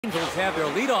Angels have their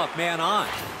leadoff man on,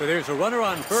 so there's a runner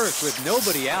on first with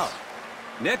nobody out.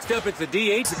 Next up, it's the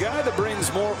DH. The guy that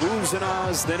brings more oohs and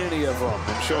ahs than any of them,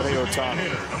 Shohei Ohtani.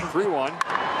 3-1. Shohei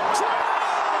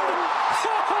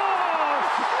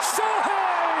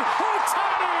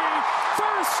Ohtani,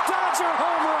 first Dodger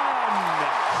home run.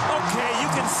 Okay, you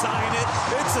can sign it.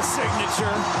 It's a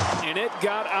signature. And it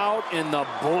got out in the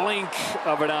blink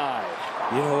of an eye.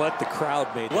 You know what? The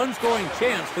crowd made one scoring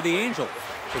chance for the Angels.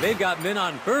 So they've got men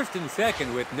on first and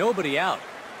second with nobody out.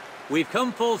 We've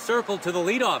come full circle to the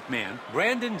leadoff man,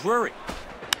 Brandon Drury.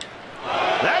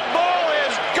 That ball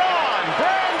is gone.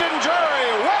 Brandon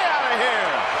Drury way out of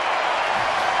here.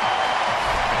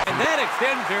 And that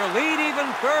extends their lead even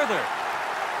further.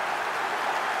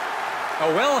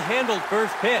 A well-handled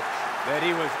first pitch that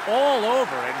he was all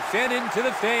over and sent into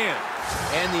the stand.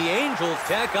 And the Angels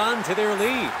tack on to their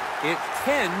lead. It's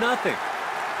 10-0.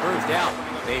 First out,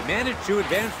 they managed to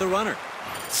advance the runner.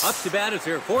 Up to bat is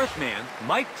their fourth man,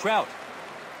 Mike Trout.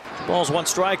 Ball's one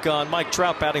strike on Mike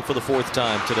Trout, batting for the fourth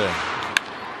time today.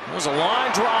 There's a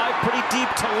line drive pretty deep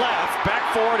to left. Back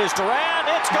for it is Duran.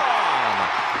 It's gone.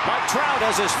 Mike Trout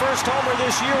has his first homer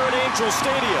this year at Angel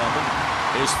Stadium.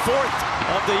 His fourth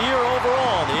of the year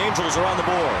overall. The Angels are on the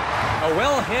board. A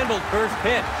well-handled first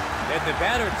pitch that the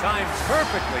batter timed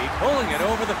perfectly, pulling it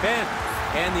over the fence.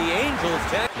 And the Angels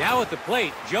now at the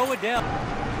plate, Jo Adell.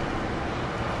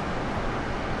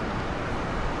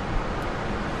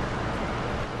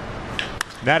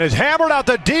 That is hammered out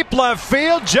the deep left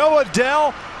field. Jo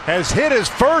Adell has hit his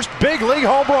first big league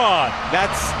home run.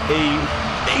 That's a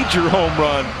major home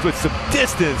run with some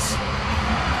distance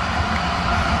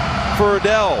for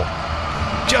Adell.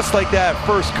 Just like that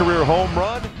first career home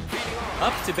run.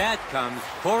 Up to bat comes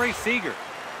Corey Seager.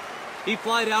 He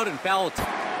flied out and fouled.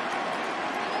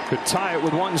 Could tie it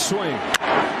with one swing.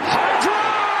 High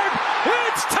drive!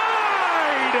 It's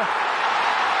tied!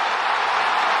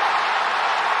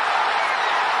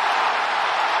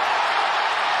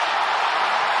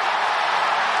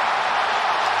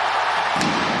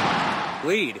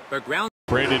 Lead, but ground.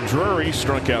 Brandon Drury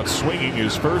struck out swinging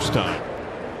his first time.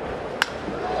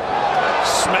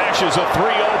 Smashes a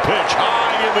 3-0 pitch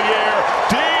high in the air,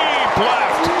 deep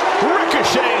left,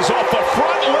 ricochets off the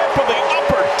front lip of the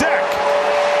upper deck.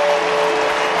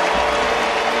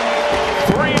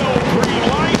 3-0 green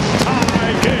light,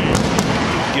 tie game.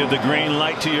 Give the green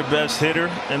light to your best hitter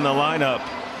in the lineup.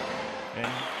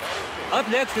 Up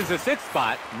next is the sixth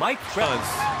spot, Mike Trout.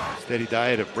 Steady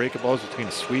diet of breakables between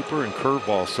a sweeper and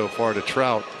curveball so far to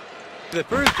Trout. The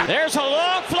first. There's a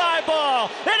long fly ball.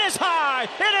 It is high.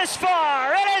 It is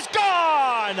far. It is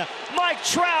gone. Mike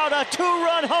Trout, a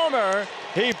two-run homer.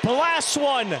 He blasts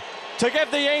one to give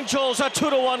the Angels a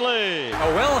 2-1 lead.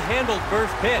 A well-handled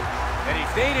first pitch, and he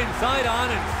stayed inside on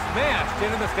and smashed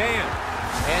into the stand.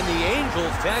 And the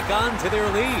Angels tack on to their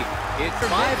lead. It's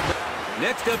 5.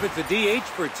 Next up, it's the DH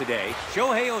for today,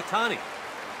 Shohei Ohtani.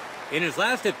 In his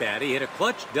last at-bat, he hit a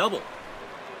clutch double.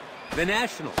 The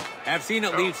Nationals have seen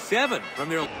at least 7 from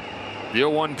their... The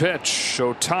 0-1 pitch.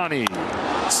 Ohtani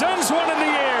sends one in the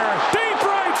air. Deep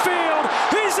right field.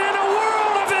 He's in a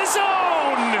world of his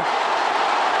own.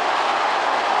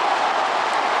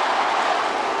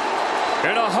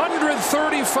 In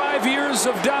 135 years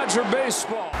of Dodger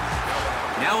baseball.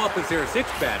 Now up is their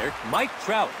sixth batter, Mike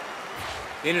Trout.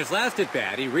 In his last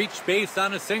at-bat, he reached base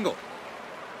on a single.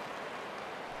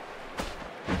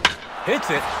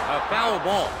 Hits it, a foul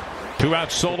ball. 2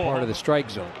 out solo. Part of the strike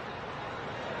zone.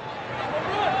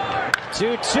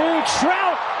 2-2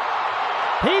 Trout.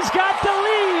 He's got the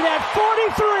lead at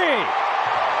 43.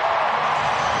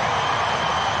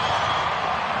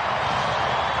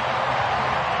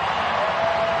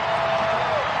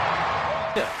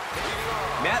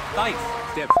 Matt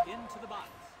Thaiss steps into the box.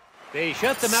 They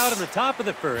shut them out in the top of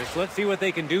the first. Let's see what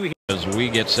they can do here. As we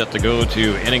get set to go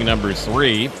to inning number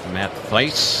 3, Matt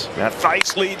Thaiss. Matt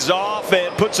Thaiss leads off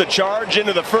and puts a charge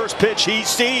into the first pitch he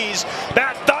sees.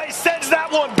 Matt Thaiss sends that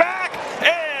one back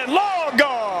and long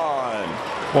gone.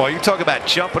 Well, you talk about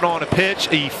jumping on a pitch,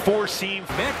 a four-seam.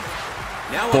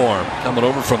 Form coming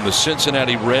over from the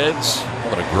Cincinnati Reds.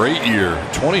 What a great year.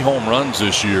 20 home runs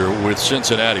this year with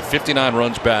Cincinnati. 59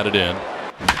 runs batted in.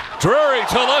 Drury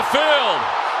to left field.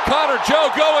 Connor Joe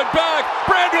going back.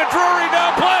 Brandon Drury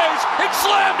now plays in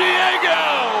Slam Diego.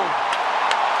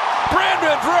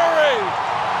 Brandon Drury,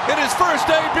 in his first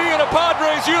debut in a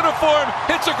Padres uniform,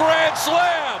 hits a grand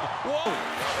slam. Whoa.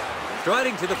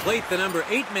 Striding to the plate, the number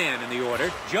 8 man in the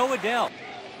order, Jo Adell.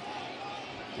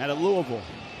 Out of Louisville.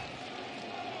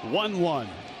 1-1.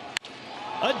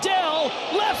 Adell,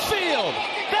 left field.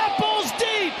 That ball's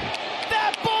deep.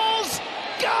 That ball's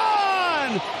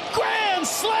gone. Grand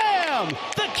slam. bam!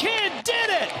 The kid did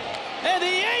it! And the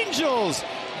Angels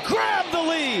grab the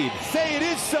lead. Say it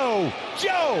is so,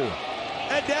 Joe.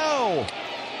 And now,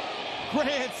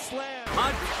 grand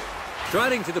slam.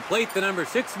 Trotting to the plate, the number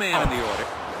 6 man in the order.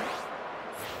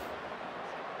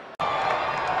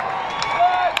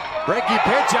 Breaking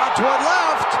pitch out toward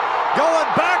left. Going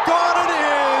back on it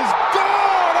is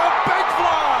gone. A big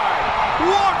fly.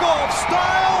 Walk-off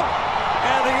style.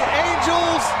 And the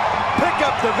Angels pick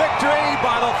up the victory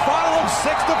by the final of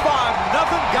 6-5.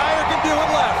 Nothing Geyer can do it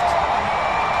left.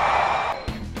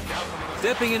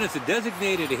 Stepping in as a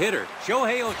designated hitter,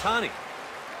 Shohei Ohtani.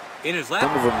 In his last...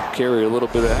 Some of them carry a little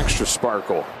bit of extra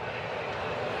sparkle.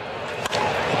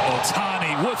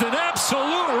 Ohtani with an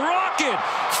absolute rocket.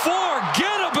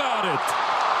 Forget about it.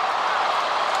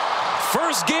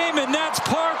 First game in Nats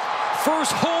Park.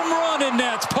 First home run in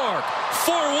Nats Park.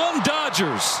 4-1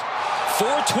 Dodgers.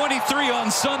 4:23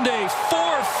 on Sunday.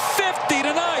 4:50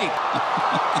 tonight.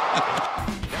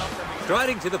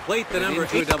 Striding to the plate, the number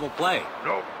 2 double play.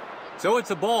 So it's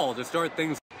a ball to start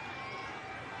things.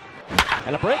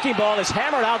 And a breaking ball is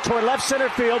hammered out toward left center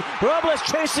field. Robles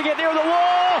chasing it near the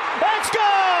wall. It's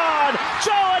gone!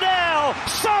 Joe Adele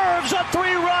serves a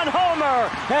 3-run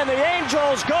homer. And the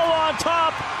Angels go on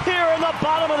top here in the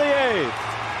bottom of the 8th.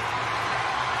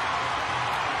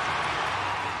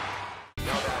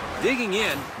 Digging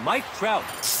in, Mike Trout.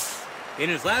 In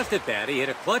his last at-bat, he hit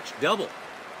a clutch double.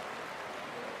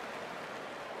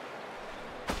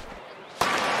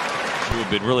 Who have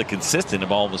been really consistent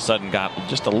have all of a sudden got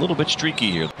just a little bit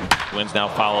streaky here. Wins now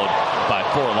followed by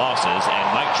 4 losses, and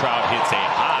Mike Trout hits a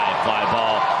high fly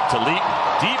ball to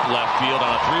deep left field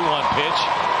on a 3-1 pitch,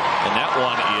 and that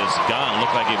one is gone.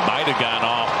 Looked like it might have gone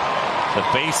off the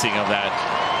facing of that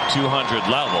 200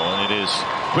 level, and it is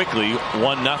quickly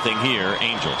 1-0 here,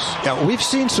 Angels. Yeah, we've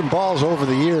seen some balls over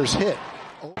the years hit.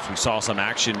 We saw some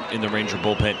action in the Ranger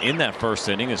bullpen in that first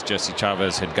inning as Jesse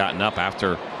Chavez had gotten up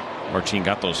after Martin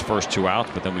got those first 2 outs,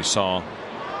 but then we saw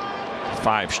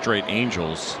 5 straight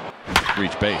Angels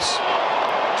reach base.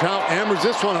 Trout hammers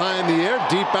this one high in the air,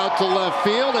 deep out to left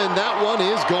field, and that one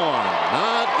is gone.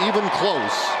 Not even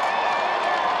close.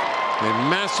 A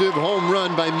massive home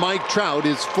run by Mike Trout,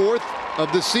 his 4th of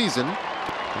the season.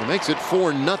 It makes it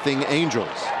 4-0 Angels.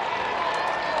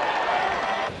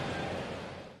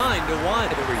 9-1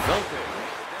 the result.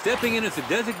 Stepping in as a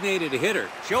designated hitter,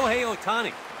 Shohei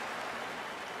Ohtani.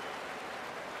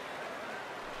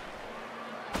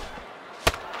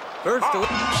 First to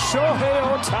Shohei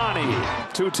Ohtani,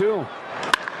 2-2. Oh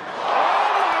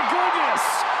my goodness!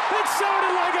 It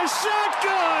sounded like a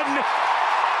shotgun!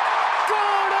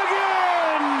 Gone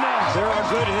again! There are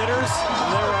good hitters,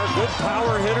 there are good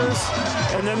power hitters,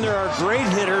 and then there are great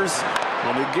hitters.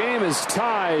 And the game is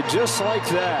tied just like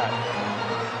that.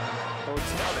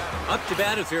 Up to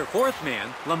bat is their 4th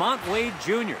man, Lamont Wade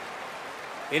Jr.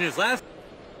 In his last...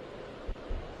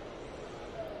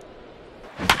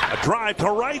 A drive to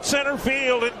right center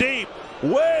field and deep.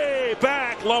 Way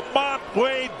back, Lamont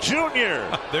Wade Jr.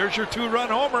 There's your 2-run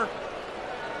homer.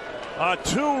 A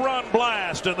 2-run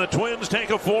blast, and the Twins take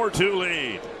a 4-2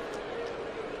 lead.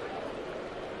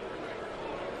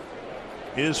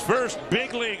 His first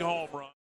big league home run.